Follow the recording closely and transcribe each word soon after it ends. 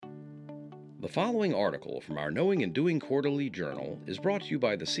The following article from our Knowing and Doing Quarterly Journal is brought to you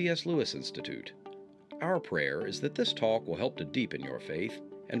by the C.S. Lewis Institute. Our prayer is that this talk will help to deepen your faith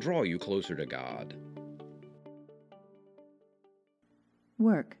and draw you closer to God.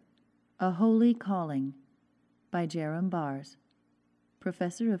 Work, A Holy Calling, by Jerram Bars,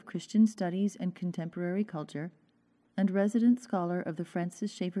 Professor of Christian Studies and Contemporary Culture, and resident scholar of the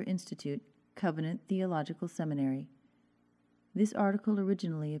Francis Schaeffer Institute, Covenant Theological Seminary. This article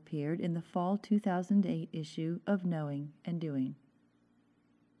originally appeared in the fall 2008 issue of Knowing and Doing.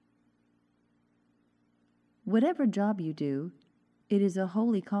 Whatever job you do, it is a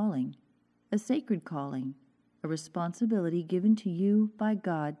holy calling, a sacred calling, a responsibility given to you by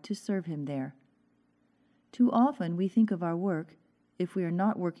God to serve Him there. Too often we think of our work, if we are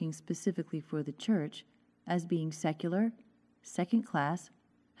not working specifically for the church, as being secular, second class,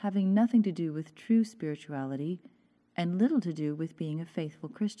 having nothing to do with true spirituality, and little to do with being a faithful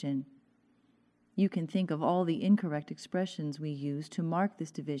Christian. You can think of all the incorrect expressions we use to mark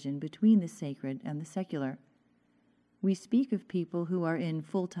this division between the sacred and the secular. We speak of people who are in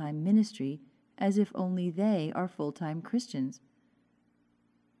full-time ministry as if only they are full-time Christians.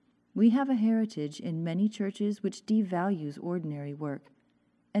 We have a heritage in many churches which devalues ordinary work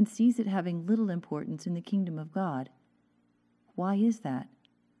and sees it having little importance in the kingdom of God. Why is that?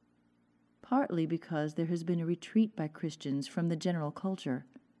 Partly because there has been a retreat by Christians from the general culture.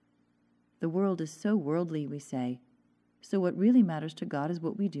 The world is so worldly, we say, so what really matters to God is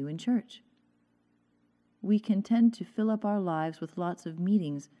what we do in church. We can tend to fill up our lives with lots of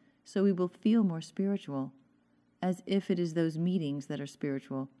meetings so we will feel more spiritual, as if it is those meetings that are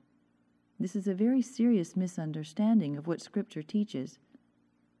spiritual. This is a very serious misunderstanding of what Scripture teaches.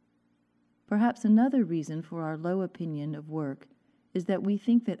 Perhaps another reason for our low opinion of work is that we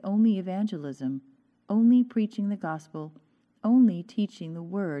think that only evangelism, only preaching the gospel, only teaching the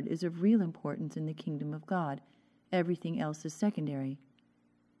word is of real importance in the kingdom of God. Everything else is secondary.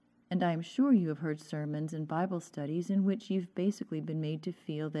 And I am sure you have heard sermons and Bible studies in which you've basically been made to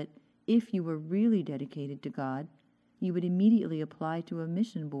feel that if you were really dedicated to God, you would immediately apply to a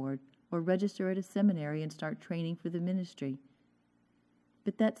mission board or register at a seminary and start training for the ministry.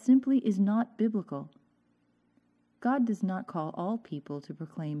 But that simply is not biblical. God does not call all people to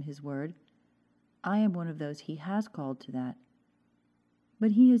proclaim His word. I am one of those He has called to that.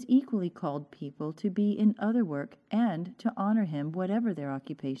 But He has equally called people to be in other work and to honor Him whatever their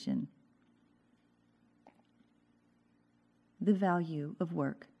occupation. The value of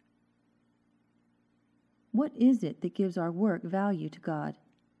work. What is it that gives our work value to God?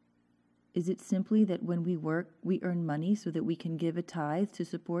 Is it simply that when we work, we earn money so that we can give a tithe to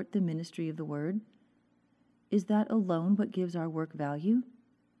support the ministry of the word? Is that alone what gives our work value?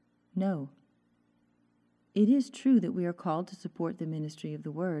 No. It is true that we are called to support the ministry of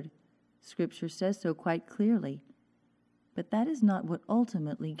the word. Scripture says so quite clearly. But that is not what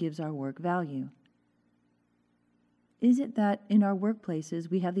ultimately gives our work value. Is it that in our workplaces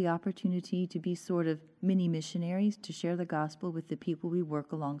we have the opportunity to be sort of mini missionaries to share the gospel with the people we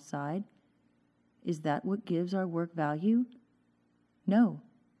work alongside? Is that what gives our work value? No.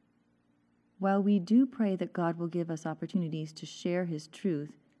 While we do pray that God will give us opportunities to share His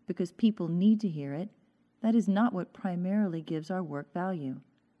truth because people need to hear it, that is not what primarily gives our work value.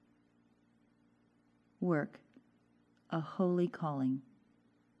 Work, a holy calling.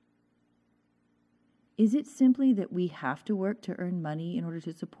 Is it simply that we have to work to earn money in order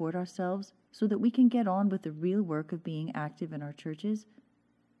to support ourselves so that we can get on with the real work of being active in our churches?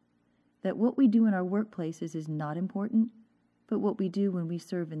 That what we do in our workplaces is not important, but what we do when we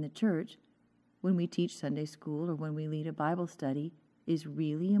serve in the church, when we teach Sunday school or when we lead a Bible study, is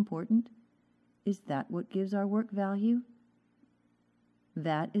really important? Is that what gives our work value?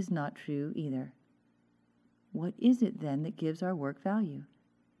 That is not true either. What is it then that gives our work value?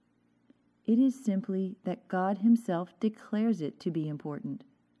 It is simply that God Himself declares it to be important,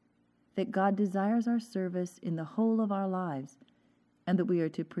 that God desires our service in the whole of our lives, and that we are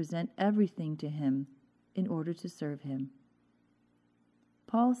to present everything to Him in order to serve Him.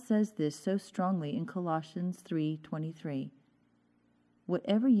 Paul says this so strongly in Colossians 3:23.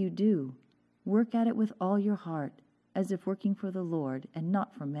 Whatever you do, work at it with all your heart, as if working for the Lord and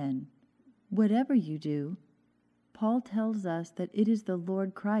not for men. Whatever you do, Paul tells us that it is the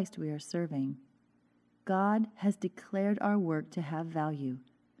Lord Christ we are serving. God has declared our work to have value.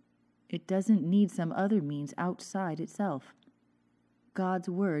 It doesn't need some other means outside itself. God's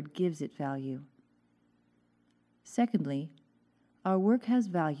word gives it value. Secondly, our work has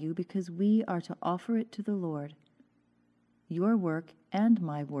value because we are to offer it to the Lord. Your work and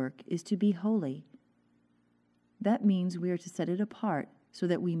my work is to be holy. That means we are to set it apart so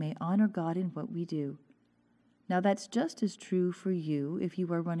that we may honor God in what we do. Now that's just as true for you if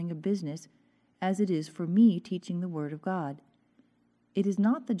you are running a business as it is for me teaching the Word of God. It is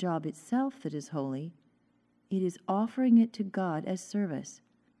not the job itself that is holy, it is offering it to God as service.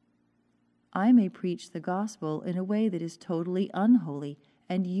 I may preach the gospel in a way that is totally unholy,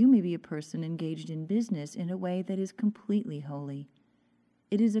 and you may be a person engaged in business in a way that is completely holy.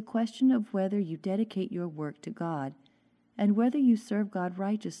 It is a question of whether you dedicate your work to God and whether you serve God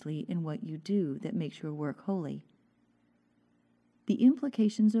righteously in what you do that makes your work holy. The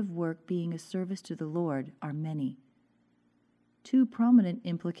implications of work being a service to the Lord are many. Two prominent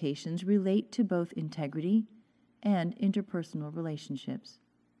implications relate to both integrity and interpersonal relationships.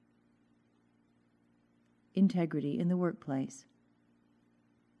 Integrity in the workplace.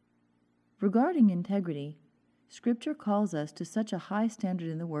 Regarding integrity, Scripture calls us to such a high standard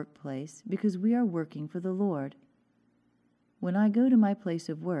in the workplace because we are working for the Lord. When I go to my place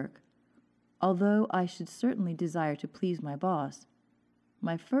of work, although I should certainly desire to please my boss,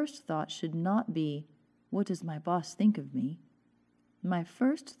 my first thought should not be, what does my boss think of me? My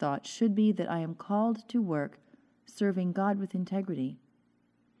first thought should be that I am called to work serving God with integrity.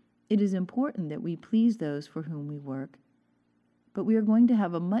 It is important that we please those for whom we work, but we are going to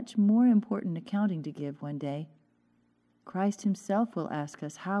have a much more important accounting to give one day. Christ himself will ask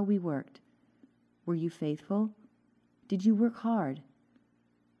us how we worked. Were you faithful? Did you work hard?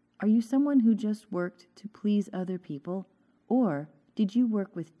 Are you someone who just worked to please other people, or did you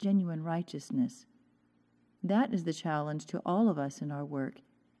work with genuine righteousness? That is the challenge to all of us in our work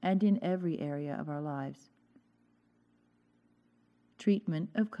and in every area of our lives. Treatment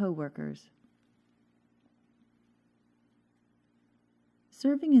of co-workers.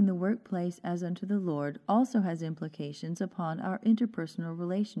 Serving in the workplace as unto the Lord also has implications upon our interpersonal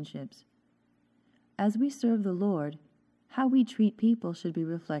relationships. As we serve the Lord, how we treat people should be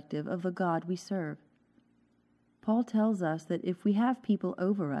reflective of the God we serve. Paul tells us that if we have people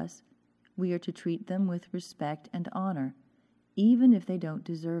over us, we are to treat them with respect and honor, even if they don't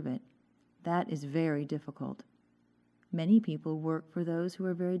deserve it. That is very difficult. Many people work for those who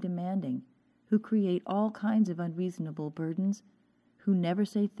are very demanding, who create all kinds of unreasonable burdens, who never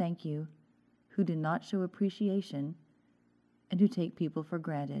say thank you, who do not show appreciation, and who take people for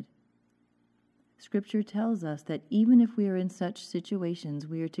granted. Scripture tells us that even if we are in such situations,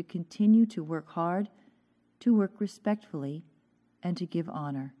 we are to continue to work hard, to work respectfully, and to give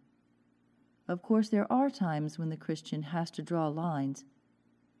honor. Of course, there are times when the Christian has to draw lines.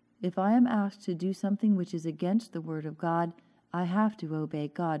 If I am asked to do something which is against the Word of God, I have to obey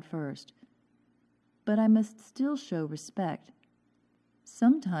God first. But I must still show respect.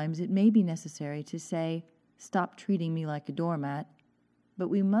 Sometimes it may be necessary to say, "Stop treating me like a doormat," but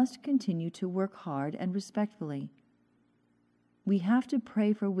we must continue to work hard and respectfully. We have to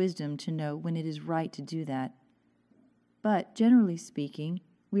pray for wisdom to know when it is right to do that. But, generally speaking,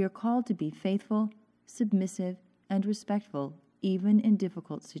 we are called to be faithful, submissive, and respectful, even in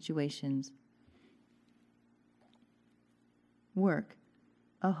difficult situations. Work,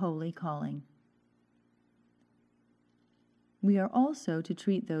 a holy calling. We are also to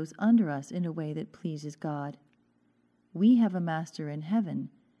treat those under us in a way that pleases God. We have a master in heaven,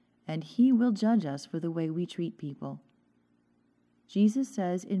 and he will judge us for the way we treat people. Jesus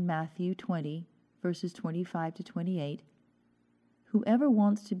says in Matthew 20, verses 25 to 28, "Whoever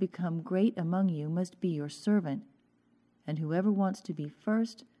wants to become great among you must be your servant, and whoever wants to be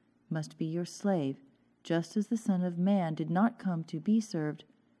first must be your slave, just as the Son of Man did not come to be served,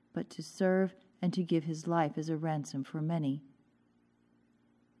 but to serve and to give his life as a ransom for many."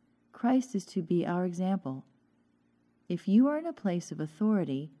 Christ is to be our example. If you are in a place of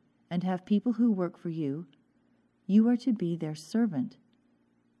authority and have people who work for you, you are to be their servant.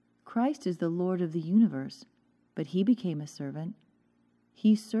 Christ is the Lord of the universe, but he became a servant.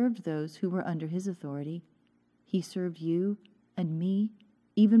 He served those who were under his authority. He served you and me,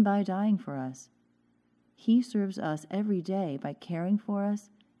 even by dying for us. He serves us every day by caring for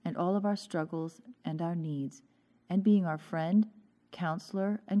us and all of our struggles and our needs, and being our friend,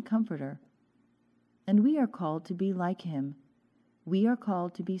 counselor, and comforter. And we are called to be like him. We are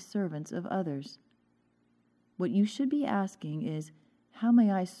called to be servants of others. What you should be asking is, how may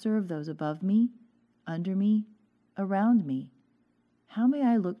I serve those above me, under me, around me? How may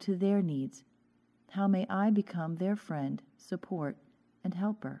I look to their needs? How may I become their friend, support, and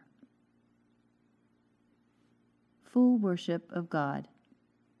helper? Full worship of God.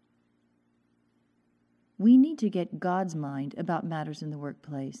 We need to get God's mind about matters in the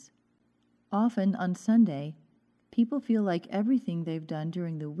workplace. Often on Sunday, people feel like everything they've done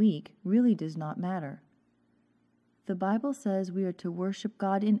during the week really does not matter. The Bible says we are to worship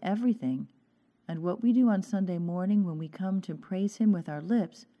God in everything, and what we do on Sunday morning when we come to praise Him with our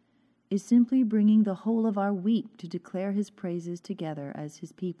lips is simply bringing the whole of our week to declare His praises together as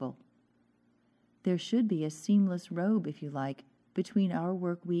His people. There should be a seamless robe, if you like, between our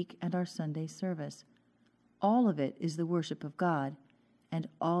work week and our Sunday service. All of it is the worship of God, and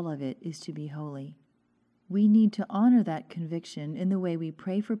all of it is to be holy. We need to honor that conviction in the way we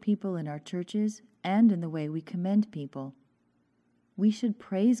pray for people in our churches and in the way we commend people. We should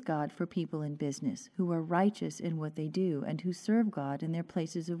praise God for people in business who are righteous in what they do and who serve God in their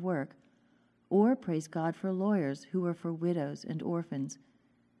places of work, or praise God for lawyers who are for widows and orphans.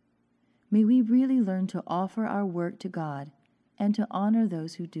 May we really learn to offer our work to God and to honor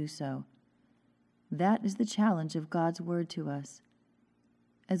those who do so. That is the challenge of God's word to us.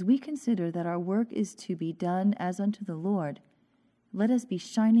 As we consider that our work is to be done as unto the Lord, let us be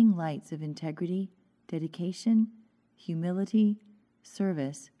shining lights of integrity, dedication, humility,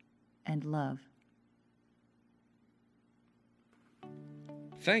 service, and love.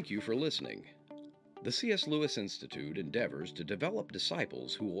 Thank you for listening. The C.S. Lewis Institute endeavors to develop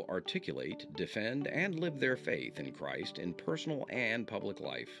disciples who will articulate, defend, and live their faith in Christ in personal and public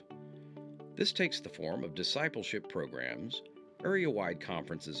life. This takes the form of discipleship programs, area-wide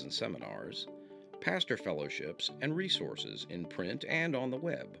conferences and seminars, pastor fellowships, and resources in print and on the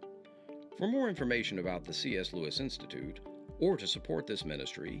web. For more information about the C.S. Lewis Institute, or to support this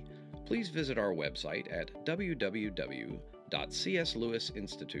ministry, please visit our website at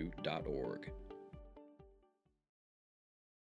www.cslewisinstitute.org.